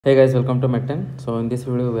Hey guys, welcome to Mectin. So in this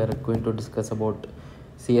video, we are going to discuss about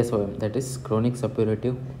CSOM, that is chronic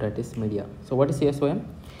suppurative otitis media. So what is CSOM?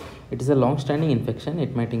 It is a long-standing infection.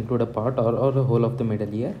 It might include a part or the whole of the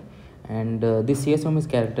middle ear, and this CSOM is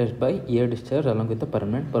characterized by ear discharge along with the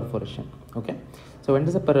permanent perforation. Okay. So when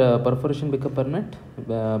does the perforation become permanent?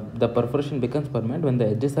 The perforation becomes permanent when the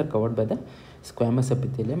edges are covered by the squamous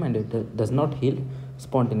epithelium and it does not heal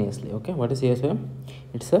spontaneously. Okay. What is CSOM?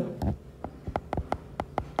 It's a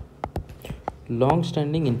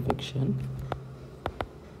long-standing infection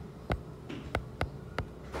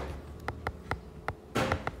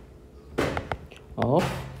of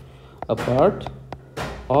a part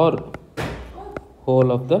or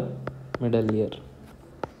whole of the middle ear.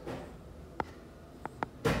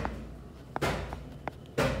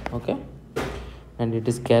 Okay, and it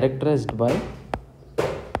is characterized by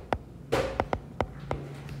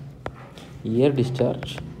ear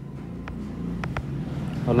discharge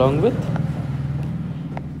along with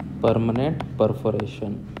permanent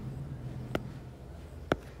perforation.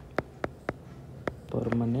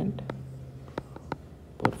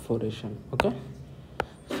 Okay,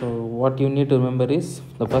 so what you need to remember is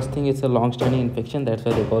the first thing is a long-standing infection. That's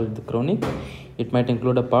why they call it the chronic. It might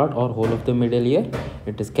include a part or whole of the middle ear.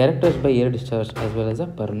 It is characterized by ear discharge as well as a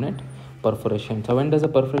permanent perforation. So when does a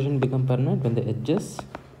perforation become permanent? When the edges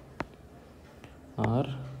are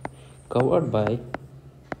covered by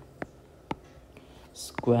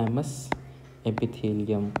squamous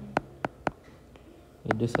epithelium.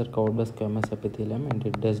 Edges are covered by squamous epithelium and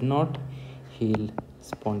it does not heal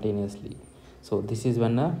spontaneously. So this is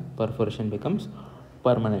when a perforation becomes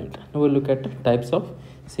permanent. Now we'll look at types of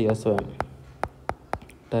CSOM.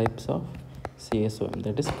 That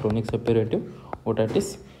is chronic suppurative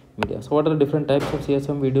otitis media. So what are the different types of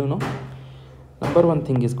CSOM we do know? Number one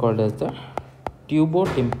thing is called as the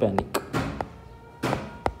tubotympanic.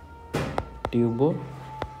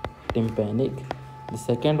 The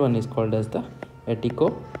second one is called as the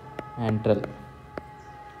eticoantral.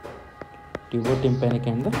 Tubotympanic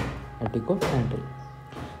and the eticoantral.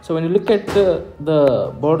 So when you look at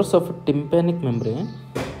the borders of a tympanic membrane,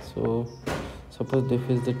 so suppose this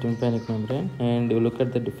is the tympanic membrane and you look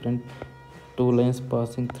at the different two lines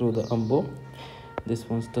passing through the umbo. This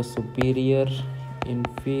one's the superior,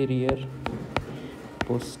 inferior,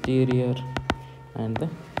 posterior and the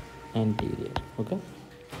anterior. Okay,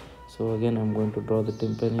 so again I'm going to draw the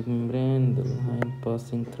tympanic membrane, the line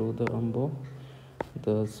passing through the umbo,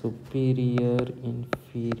 the superior,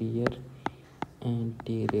 inferior,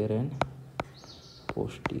 anterior and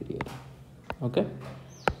posterior. Okay,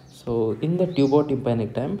 so in the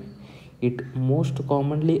tubotympanic time, it most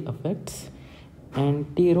commonly affects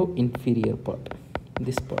antero-inferior part.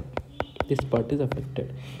 This part is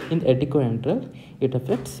affected. In the eticoantral, it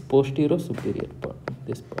affects posterior-superior part.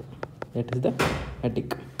 This part, that is the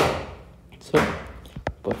etic. So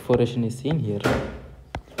perforation is seen here.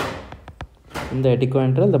 In the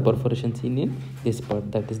eticoantral, the perforation seen in this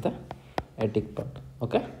part, that is the etic part.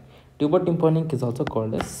 Okay, tubotympanic is also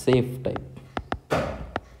called as safe type. You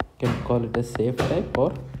can call it a safe type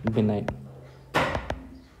or benign,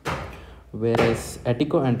 whereas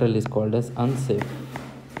eticoantral is called as unsafe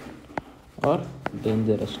or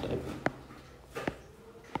dangerous type.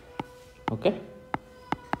 Okay,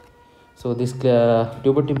 so this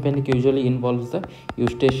tubotympanic usually involves the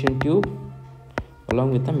eustachian tube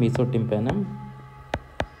along with the mesotympanum.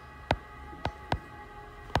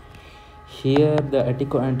 Here the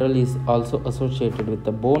eticoantral is also associated with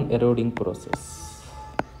the bone eroding process,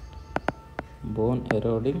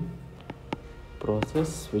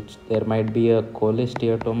 which there might be a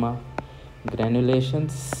cholesteatoma,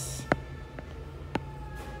 granulations,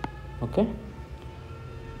 okay,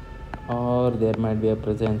 or there might be a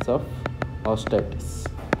presence of otitis.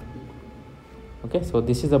 Okay, so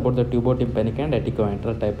this is about the tubotympanic and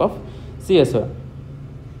eticoantral type of CSOM.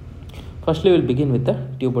 Firstly, we'll begin with the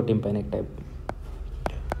tubotympanic type.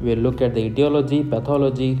 We'll look at the etiology,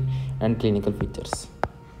 pathology and clinical features.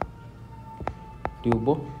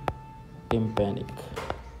 Tubotympanic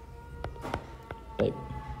type.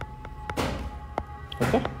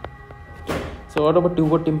 Okay, so what about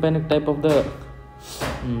tubotympanic type of the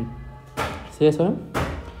CSOM?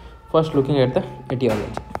 First, looking at the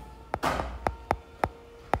etiology.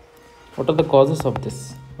 What are the causes of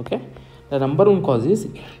this? Okay, the number one cause is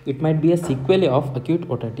it might be a sequelae of acute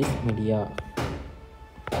otitis media.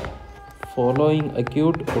 Following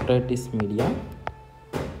acute otitis media,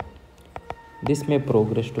 this may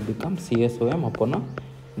progress to become CSOM upon a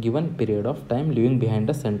given period of time, leaving behind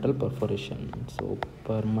a central perforation. So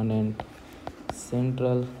permanent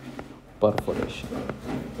central perforation.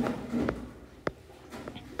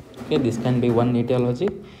 Okay, this can be one etiology.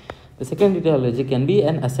 The second etiology can be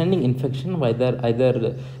an ascending infection,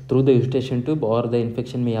 either through the eustachian tube, or the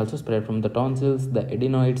infection may also spread from the tonsils, the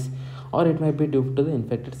adenoids, or it might be due to the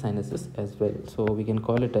infected sinuses as well. So we can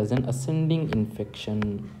call it as an ascending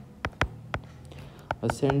infection.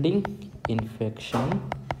 Ascending infection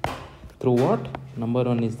through what? Number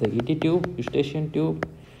one is the ET tube, eustachian tube.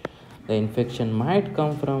 The infection might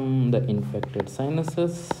come from the infected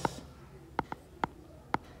sinuses.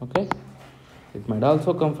 Okay, it might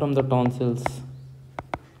also come from the tonsils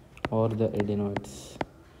or the adenoids.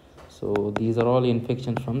 So these are all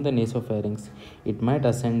infections from the nasopharynx. It might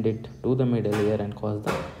ascend it to the middle ear and cause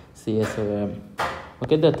the CSOM.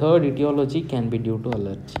 Okay, the third etiology can be due to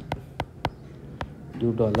allergy.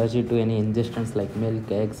 Due to allergy to any ingestions like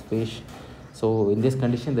milk, eggs, fish. So in this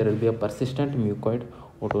condition, there will be a persistent mucoid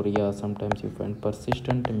otorrhea. Sometimes you find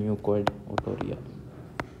persistent mucoid otorrhea.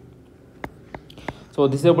 So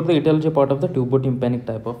this is about the etiology part of the tubotympanic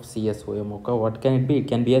type of CSOM. Okay, what can it be? It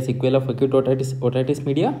can be a sequel of acute otitis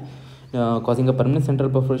media, causing a permanent central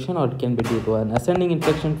perforation, or it can be due to an ascending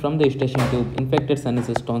infection from the eustachian tube, infected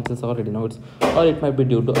sinuses, tonsils, or adenoids, or it might be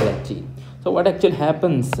due to allergy. So what actually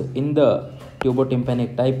happens in the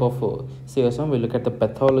tubotympanic type of CSOM? We look at the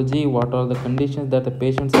pathology. What are the conditions that the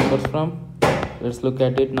patient suffers from? Let's look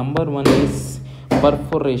at it. Number one is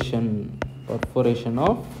perforation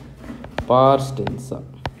of pars tensa.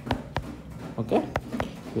 Okay,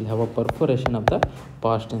 we'll have a perforation of the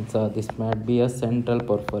pars tensa. This might be a central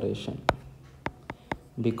perforation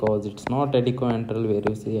because it's not adicoantral where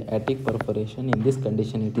you see attic perforation. In this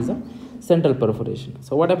condition, it is a central perforation.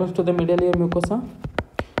 So what happens to the middle ear mucosa?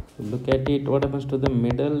 Look at it. What happens to the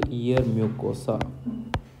middle ear mucosa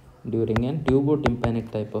during a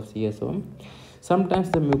tubotympanic type of CSOM?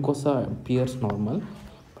 Sometimes the mucosa appears normal.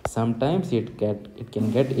 Sometimes it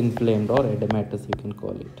can get inflamed or edematous, you can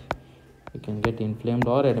call it. You can get inflamed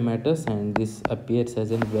or edematous, and this appears as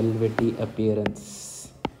a velvety appearance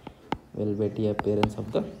of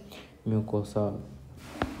the mucosa.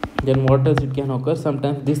 Then what else it can occur?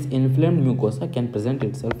 Sometimes this inflamed mucosa can present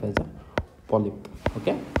itself as a polyp.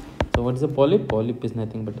 Okay, so what is a polyp? Polyp is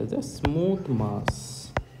nothing but as a smooth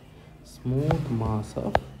mass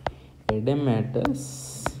of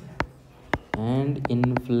edematous and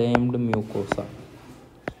inflamed mucosa.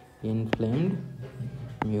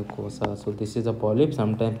 So this is a polyp.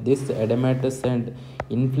 Sometimes this edematous and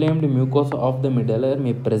inflamed mucosa of the middle ear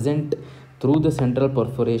may present through the central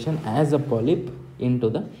perforation as a polyp into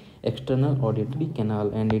the external auditory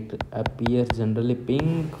canal, and it appears generally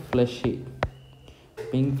pink fleshy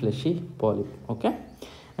polyp. Okay,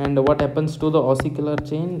 and what happens to the ossicular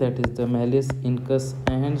chain? That is the malleus, incus,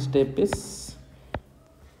 and stapes.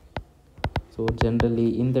 So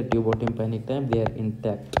generally in the tubotympanic type, they are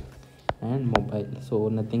intact and mobile. So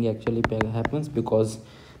nothing actually happens because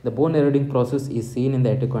the bone eroding process is seen in the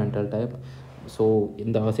eticoantral type. So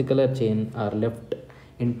in the ossicular chain are left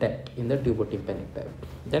intact in the tubotympanic type.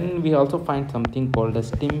 Then we also find something called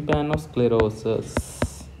as tympanosclerosis.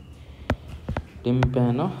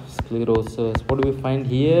 What do we find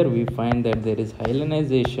here? We find that there is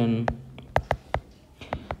hyalinization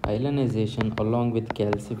along with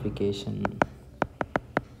calcification.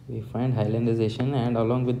 We find hyalinization and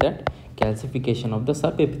along with that calcification of the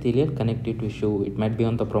subepithelial connective tissue. It might be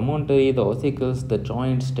on the promontory, the ossicles, the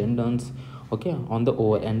joints, tendons, okay, on the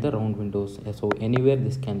oval and the round windows. So anywhere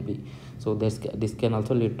this can be. So this can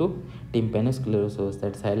also lead to tympanosclerosis,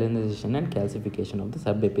 that's hyalinization and calcification of the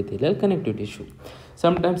subepithelial connective tissue.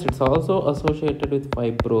 Sometimes it's also associated with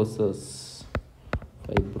fibrosis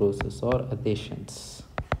or adhesions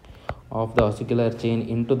of the ossicular chain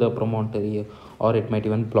into the promontory, or it might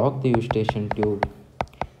even block the eustachian tube,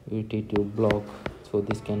 UT tube block. So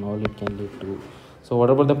this can lead to. So what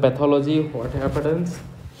about the pathology? What happens?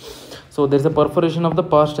 So there's a perforation of the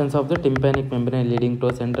pars tensa of the tympanic membrane leading to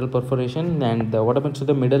a central perforation. And what happens to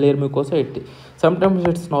the middle ear mucosa? Sometimes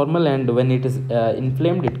it's normal, and when it is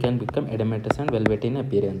inflamed, it can become edematous and velvety in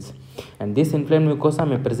appearance. And this inflamed mucosa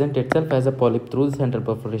may present itself as a polyp through the central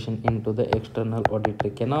perforation into the external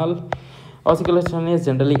auditory canal. Ossicular chain is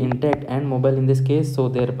generally intact and mobile in this case. So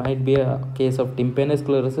there might be a case of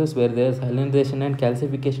tympanosclerosis where there is hyalinization and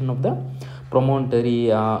calcification of the promontory,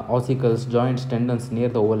 ossicles, joints, tendons near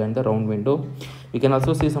the oval and the round window. We can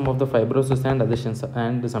also see some of the fibrosis and adhesions,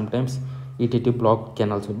 and sometimes ET block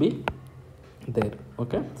can also be there.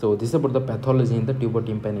 Okay, so this is about the pathology in the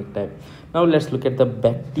tubotympanic type. Now let's look at the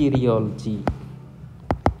bacteriology.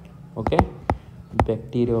 Okay,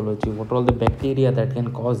 bacteriology. What are all the bacteria that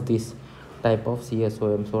can cause this type of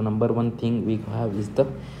CSOM? So number one thing we have is the,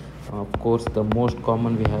 of course, the most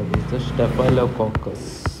common we have is the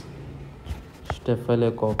staphylococcus.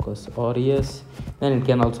 Staphylococcus aureus. Then it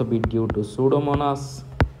can also be due to Pseudomonas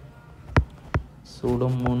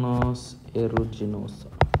aeruginosa.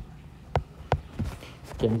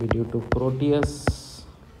 Can be due to Proteus,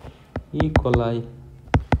 E. coli,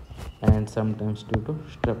 and sometimes due to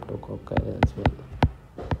Streptococci as well.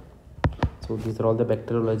 So these are all the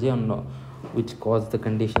bacteriology on which cause the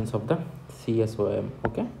conditions of the CSOM.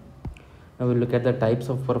 Okay. Now we'll look at the types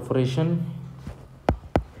of perforation.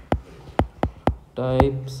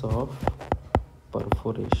 Types of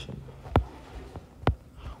perforation.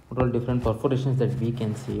 What all different perforations that we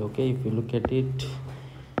can see? Okay, if you look at it,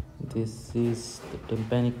 this is the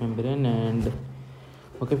tympanic membrane, and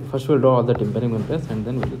okay, first we'll draw all the tympanic membranes and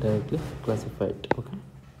then we'll directly classify it. Okay,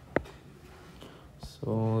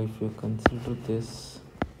 so if you consider this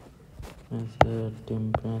as a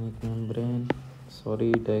tympanic membrane,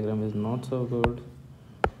 sorry, diagram is not so good.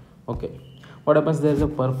 Okay, what happens? There is a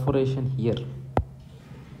perforation here.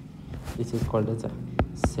 This is called as a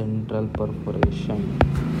central perforation.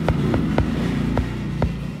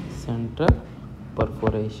 Central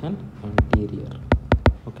perforation anterior.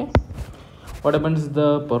 Okay, what happens?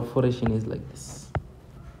 The perforation is like this.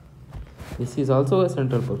 This is also a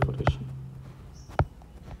central perforation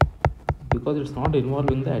because it's not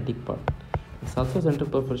involved in the attic part. It's also central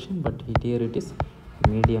perforation, but here it is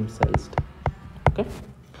medium sized. Okay,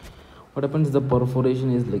 what happens? The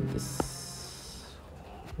perforation is like this.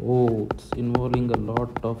 Oh, it's involving a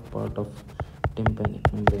lot of part of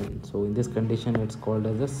tympanic membrane. So in this condition, it's called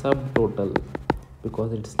as a subtotal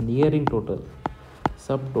because it's nearing total.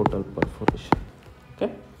 Subtotal perforation.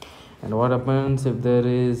 Okay, and what happens if there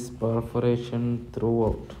is perforation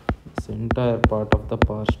throughout? This entire part of the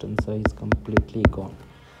pars tensa is completely gone.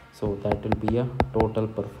 So that will be a total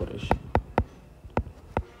perforation.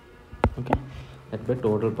 Okay, that be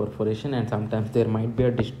total perforation, and sometimes there might be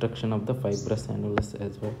a destruction of the fibrous annulus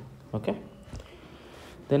as well. Okay,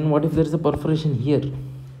 then what if there is a perforation here?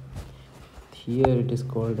 Here it is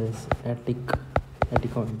called as attic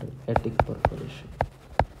perforation.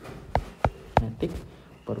 Attic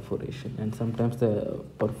perforation, and sometimes the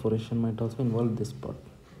perforation might also involve this part.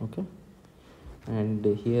 Okay, and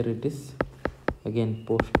here it is again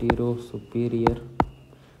posterior superior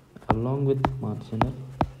along with marginal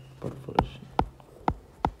perforation.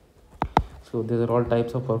 So these are all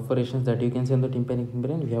types of perforations that you can see on the tympanic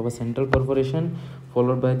membrane. We have a central perforation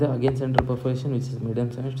followed by the again central perforation, which is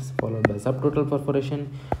medium sized, followed by subtotal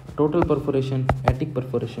perforation, total perforation, attic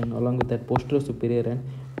perforation, along with that posterior superior and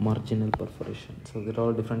marginal perforation. So there are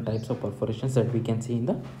all different types of perforations that we can see in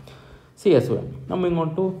the CSOM. Now moving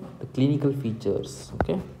on to the clinical features.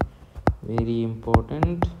 Okay, very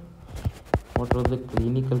important. What are the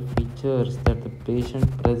clinical features that the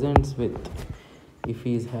patient presents with if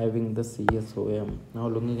he is having the CSOM? Now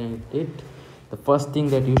looking at it, the first thing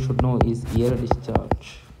that you should know is ear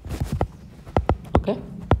discharge. Okay,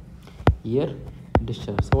 ear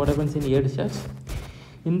discharge. So what happens in ear discharge?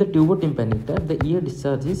 In the tubotympanic type, the ear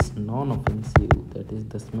discharge is non-offensive. That is,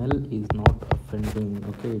 the smell is not offending.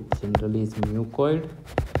 Okay, it generally is mucoid.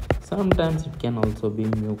 Sometimes it can also be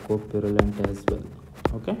mucopurulent as well.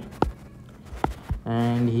 Okay,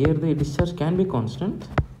 and here the discharge can be constant,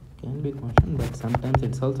 but sometimes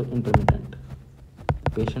it's also intermittent.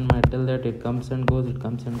 The patient might tell that it comes and goes,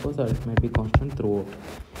 or it might be constant throughout.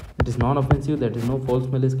 It is non-offensive, that is no foul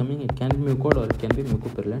smell is coming. It can be mucoid or it can be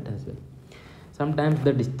mucopurulent as well. Sometimes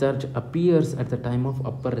the discharge appears at the time of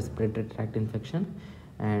upper respiratory tract infection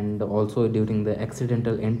and also during the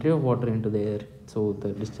accidental entry of water into the air. So the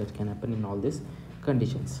discharge can happen in all these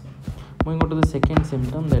conditions. Moving on to the second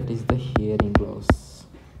symptom, that is the hearing loss.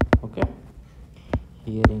 Okay,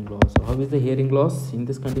 hearing loss. So how is the hearing loss in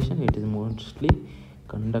this condition? It is mostly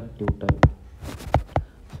conductive type.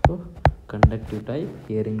 So conductive type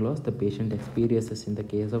hearing loss the patient experiences in the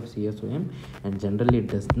case of CSOM, and generally it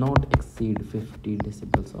does not exceed 50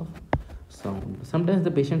 decibels of sound. Sometimes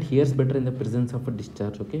the patient hears better in the presence of a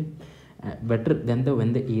discharge. Okay, better than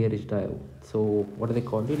when the ear is dry. So what do they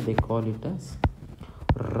call it? They call it as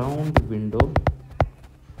round window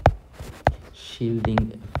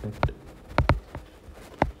shielding effect.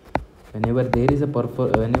 Whenever there is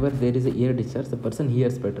a ear discharge, the person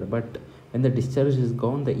hears better, but when the discharge is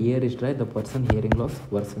gone, the ear is dry, the person hearing loss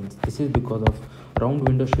worsens. This is because of round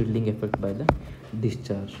window shielding effect by the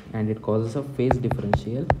discharge, and it causes a phase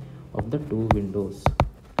differential of the two windows,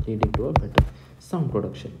 leading to a better sound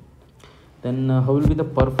production. Then how will be the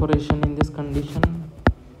perforation in this condition?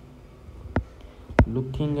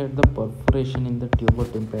 Looking at the perforation in the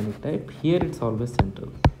tubotympanic type, here it's always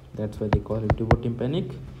central. That's why they call it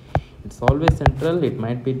tubotympanic. It's always central. It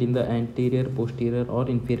might be in the anterior, posterior, or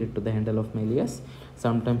inferior to the handle of malleus.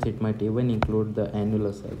 Sometimes it might even include the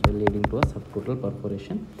annulus as well, leading to a subtotal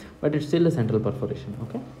perforation, but it's still a central perforation.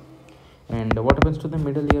 Okay. And what happens to the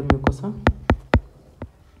middle ear mucosa?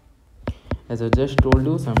 As I just told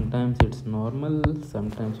you, sometimes it's normal.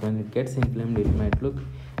 Sometimes when it gets inflamed, it might look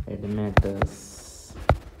edematous,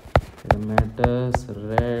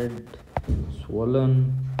 red,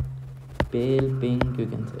 swollen, pale pink, you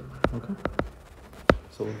can say. Okay.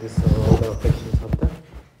 So these are all the affections of the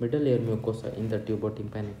middle ear mucosa in the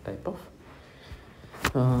tubotympanic type of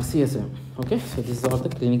CSOM. Okay, so these are the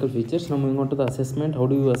clinical features. Now moving on to the assessment. How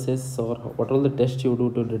do you assess, or what are the tests you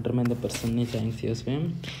do to determine the person is having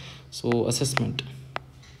CSOM? So assessment.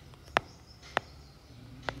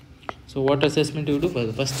 So what assessment you do? Well,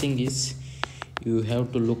 the first thing is you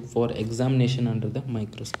have to look for examination under the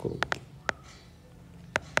microscope.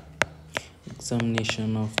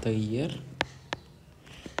 Examination of the ear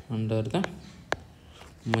under the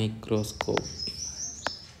microscope.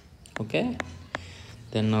 Okay.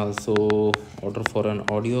 Then also order for an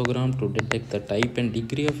audiogram to detect the type and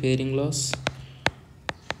degree of hearing loss,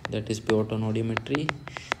 that is Peyton audiometry.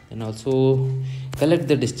 Then also collect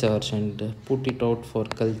the discharge and put it out for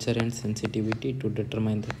culture and sensitivity to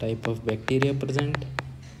determine the type of bacteria present.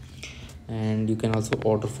 And you can also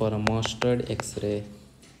order for a mustard X-ray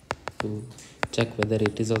to check whether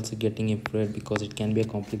it is also getting inflamed, because it can be a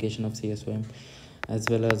complication of CSOM, as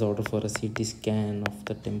well as order for a CT scan of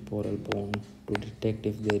the temporal bone to detect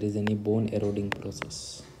if there is any bone eroding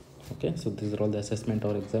process. Okay, so these are all the assessment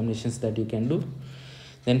or examinations that you can do.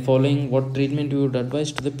 Then following, what treatment you would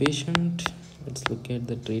advise to the patient? Let's look at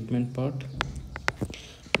the treatment part.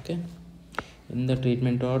 Okay, in the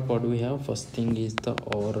treatment part, what do we have? First thing is the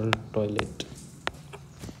oral toilet.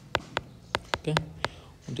 Okay,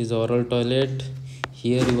 what is oral toilet?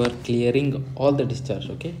 Here you are clearing all the discharge.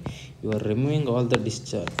 Okay, you are removing all the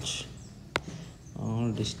discharge,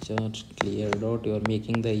 all discharge cleared out. You are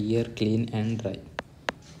making the ear clean and dry.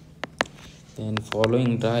 Then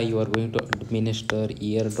following dry, you are going to administer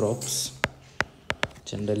ear drops,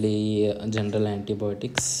 generally general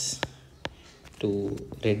antibiotics, to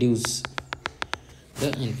reduce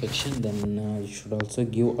the infection. Then you should also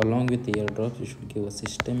give, along with ear drops, you should give a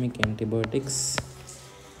systemic antibiotics.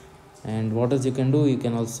 And what else you can do? You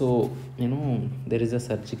can also, there is a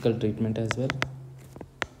surgical treatment as well.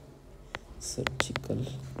 Surgical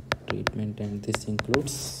treatment, and this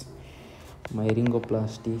includes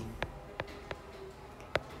myringoplasty,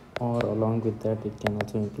 or along with that it can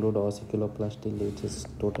also include ossiculoplasty, which is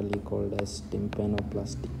totally called as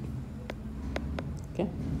tympanoplasty. Okay,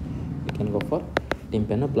 you can go for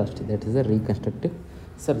tympanoplasty, that is a reconstructive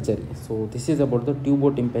surgery. So this is about the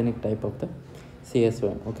tubotympanic type of the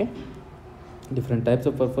CSOM. Okay, different types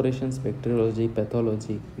of perforations, bacteriology,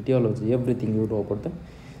 pathology, etiology, everything you know about the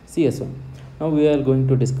CSOM. Now we are going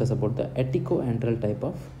to discuss about the eticoantral type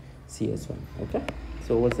of CSOM. Okay,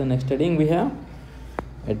 so what's the next heading we have?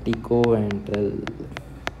 Eticoantral,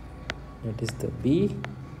 that is the B.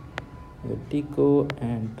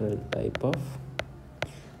 Eticoantral type of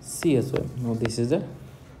CSOM. Now this is a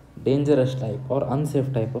dangerous type or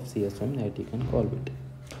unsafe type of CSOM that you can call it.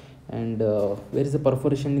 And where is the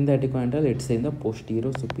perforation in the eticoantral? It's in the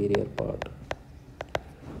posterior superior part.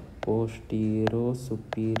 Posterior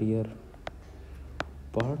superior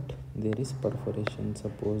part, there is perforation.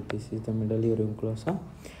 Suppose this is the middle ear mucosa,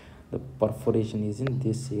 the perforation is in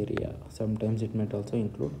this area. Sometimes it might also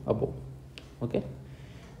include above. Okay,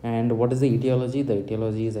 and what is the etiology? The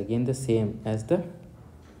etiology is again the same as the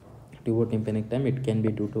tubotympanic time. It can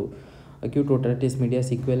be due to acute otitis media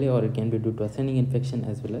sequelae, or it can be due to ascending infection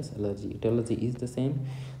as well as allergy. Etiology is the same.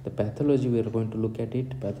 The pathology, we are going to look at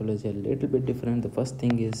it. Pathology a little bit different. The first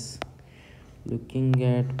thing is looking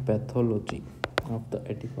at pathology of the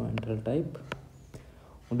eticoantral type.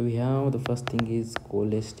 What do we have? The first thing is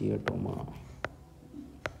cholesteatoma.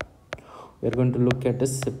 We are going to look at a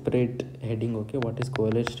separate heading. Okay, what is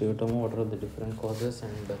cholesteatoma? What are the different causes,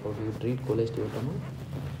 and how do you treat cholesteatoma?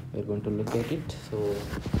 We are going to look at it. So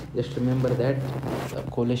just remember that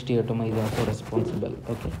cholesteatoma is also responsible.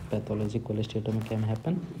 Okay, pathology cholesteatoma can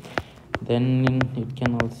happen. Then it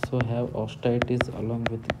can also have osteitis along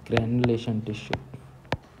with granulation tissue.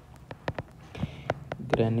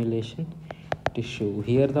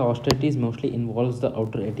 Here the osteitis mostly involves the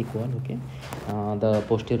outer atic wall. Okay, the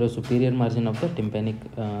posterior superior margin of the tympanic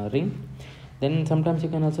ring. Then sometimes you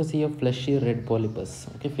can also see a fleshy red polypus,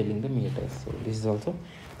 okay, filling the meatus. So this is also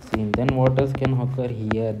seen. Then what else can occur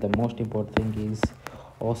here? The most important thing is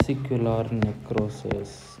ossicular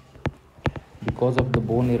necrosis. Because of the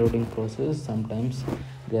bone eroding process, sometimes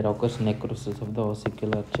There occurs necrosis of the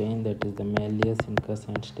ossicular chain, that is the malleus, incus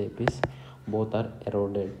and stapes. Both are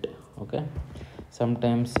eroded. Okay.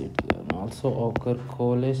 Sometimes it can also occur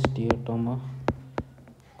cholesteatoma.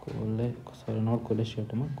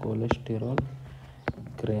 Cholesterol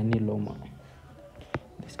granuloma.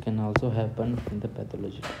 This can also happen in the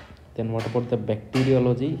pathology. Then what about the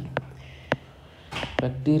bacteriology?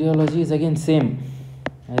 Bacteriology is again same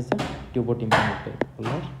as the tubotympanic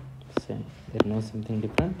tubercular. Same. There is no something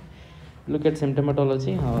different. Look at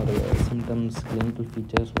symptomatology or symptoms, clinical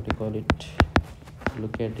features, what you call it.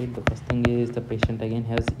 Look at it. The first thing is the patient again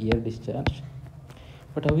has ear discharge.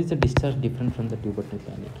 But how is the discharge different from the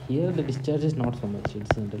tubotympanic? Here the discharge is not so much.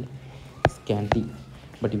 It's generally scanty.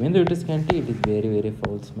 But even though it is scanty, it is very, very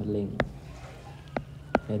foul smelling.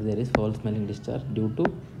 Here there is foul smelling discharge due to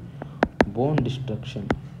bone destruction.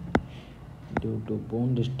 Due to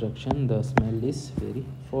bone destruction, the smell is very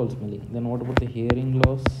foul smelling. Then what about the hearing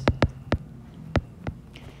loss?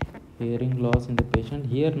 Hearing loss in the patient.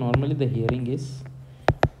 Here normally the hearing is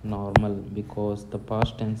normal because the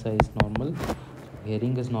pars tensa is normal.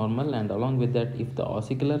 Hearing is normal, and along with that, if the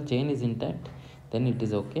ossicular chain is intact, then it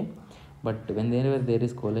is okay. But whenever there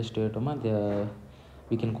is cholesteatoma,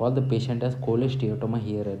 we can call the patient as cholesteatoma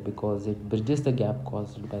hearer because it bridges the gap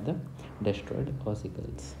caused by the destroyed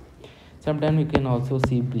ossicles. Sometimes you can also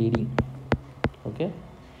see bleeding. Okay,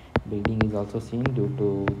 bleeding is also seen due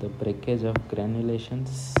to the breakage of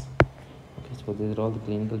granulations. Okay, so these are all the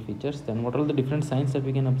clinical features. Then what are the different signs that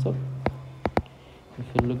we can observe? If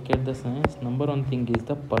you look at the signs, number one thing is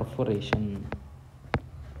the perforation.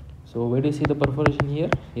 So where do you see the perforation here?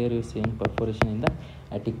 Here you are seeing perforation in the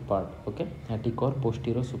attic part. Okay, attic or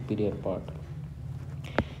posterior superior part.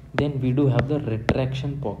 Then we do have the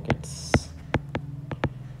retraction pockets.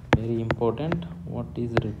 Very important. What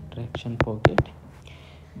is retraction pocket?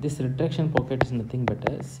 This retraction pocket is nothing but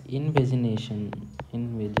as invagination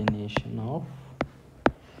of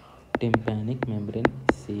tympanic membrane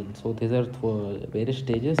seen. So these are various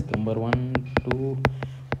stages. Number 1, 2,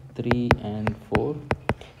 3 and 4.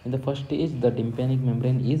 In the first stage, the tympanic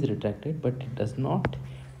membrane is retracted, but it does not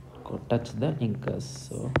touch the incus.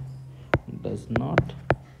 So does not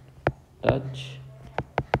touch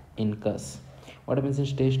incus. What happens in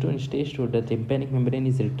stage 2? In stage 2, the tympanic membrane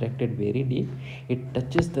is retracted very deep. It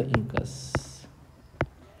touches the incus.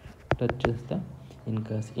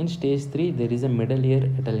 In stage 3, there is a middle ear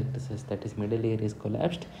atelectasis. That is, middle ear is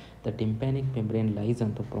collapsed. The tympanic membrane lies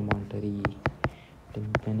on the promontory.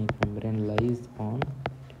 Tympanic membrane lies on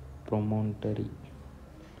promontory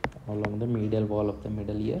along the medial wall of the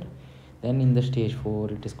middle ear. Then in the stage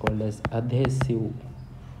 4, it is called as adhesive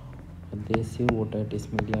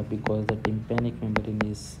otitis media because the tympanic membrane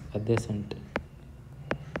is adjacent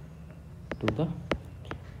to the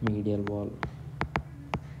medial wall.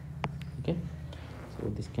 Okay, so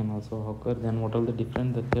this can also occur. Then what are the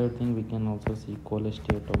different? The third thing, we can also see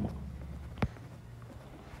cholesteatoma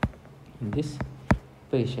in this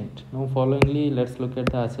patient. Now followingly, let's look at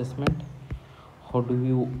the assessment. How do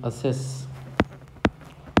you assess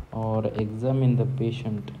or examine the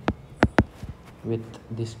patient with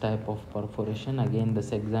this type of perforation? Again,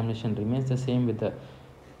 this examination remains the same with the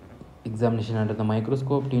examination under the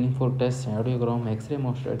microscope, tuning fork test, audiogram, X-ray,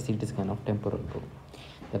 mousetrap, CT scan of temporal lobe.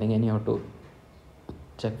 Then again, you have to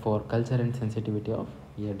check for culture and sensitivity of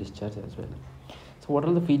ear discharge as well. So what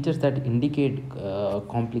are the features that indicate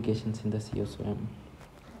complications in the CSOM?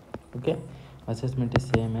 Okay, assessment is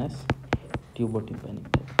same as tubotympanic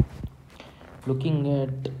type. Looking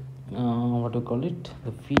at what we call it,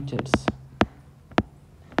 the features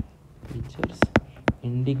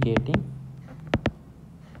indicating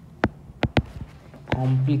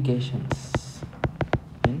complications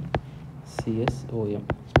in CSOM.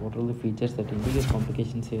 So what are the features that indicate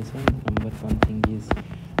complications in CSOM? Number one thing is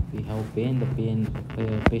we have pain.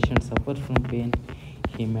 The patient suffers from pain.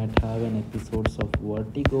 He might have an episodes of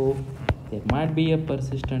vertigo. There might be a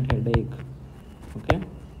persistent headache. Okay,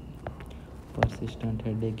 persistent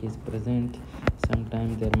headache is present.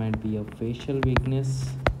 Sometimes there might be a facial weakness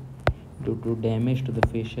due to damage to the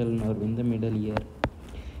facial nerve in the middle ear.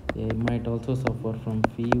 They might also suffer from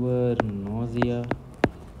fever, nausea,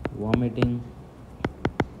 vomiting,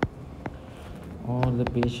 or the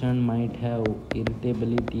patient might have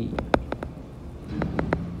irritability,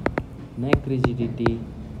 neck rigidity,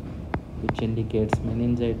 which indicates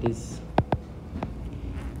meningitis.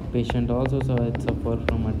 Patient also suffer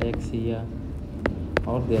from ataxia,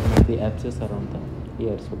 or there may be abscess around the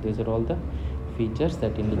ear. So these are all the features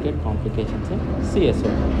that indicate complications in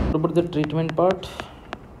CSOM. What about the treatment part?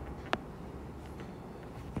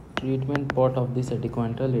 Treatment part of this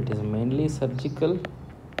etiquantal, it is mainly surgical.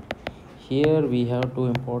 here we have two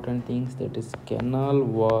important things, that is canal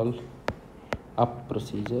wall up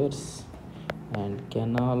procedures and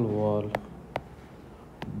canal wall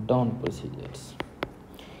down procedures.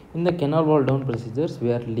 In the canal wall down procedures,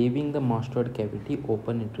 we are leaving the mastoid cavity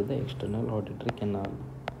open into the external auditory canal.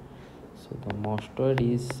 So the mastoid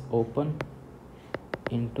is open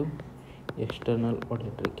into external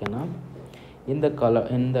auditory canal. In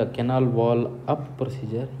the canal wall up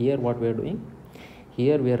procedure, here what we are doing,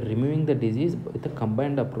 here we are removing the disease with a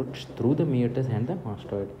combined approach through the meatus and the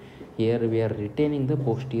mastoid. Here we are retaining the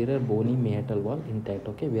posterior bony meatal wall intact.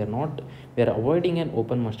 Okay, we are avoiding an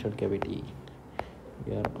open mastoid cavity.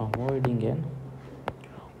 We are avoiding an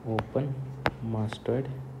open mastoid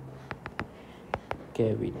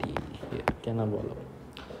cavity here, canal wall up.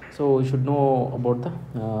 So you should know about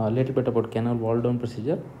the little bit about canal wall down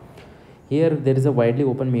procedure. Here there is a widely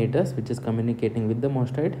open meatus which is communicating with the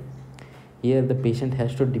mastoid. Here the patient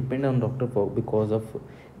has to depend on doctor because of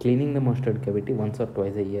cleaning the mastoid cavity once or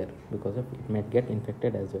twice a year, because of it might get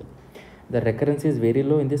infected as well. The recurrence is very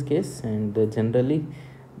low in this case, and generally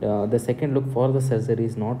the second look for the surgery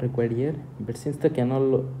is not required here. But since the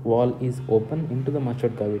canal wall is open into the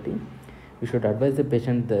mastoid cavity, we should advise the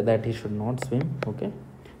patient that he should not swim. Okay,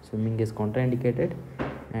 swimming is contraindicated,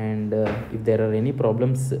 and if there are any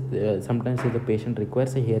problems, sometimes if the patient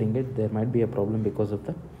requires a hearing aid, there might be a problem because of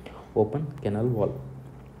the open canal wall.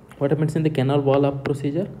 What happens in the canal wall up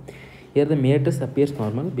procedure? Here the meatus appears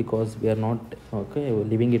normal because we are not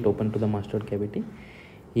leaving it open to the mastoid cavity.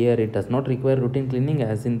 Here it does not require routine cleaning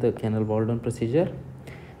as in the canal wall down procedure.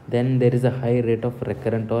 Then there is a high rate of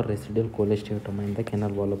recurrent or residual cholesteatoma in the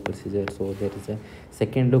canal wall up procedure, so there is a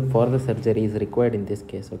second look for the surgery is required in this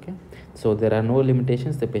case. Okay, so there are no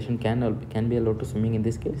limitations, the patient can be allowed to swimming in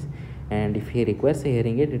this case, and if he requires a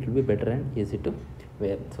hearing aid, it will be better and easy to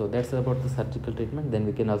wear. So that's about the surgical treatment. Then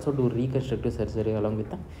we can also do reconstructive surgery along with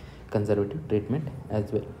the conservative treatment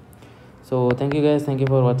as well. So thank you guys, thank you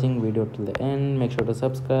for watching video till the end. Make sure to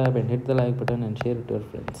subscribe and hit the like button and share it to your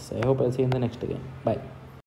friends. I hope I'll see you in the next again. Bye.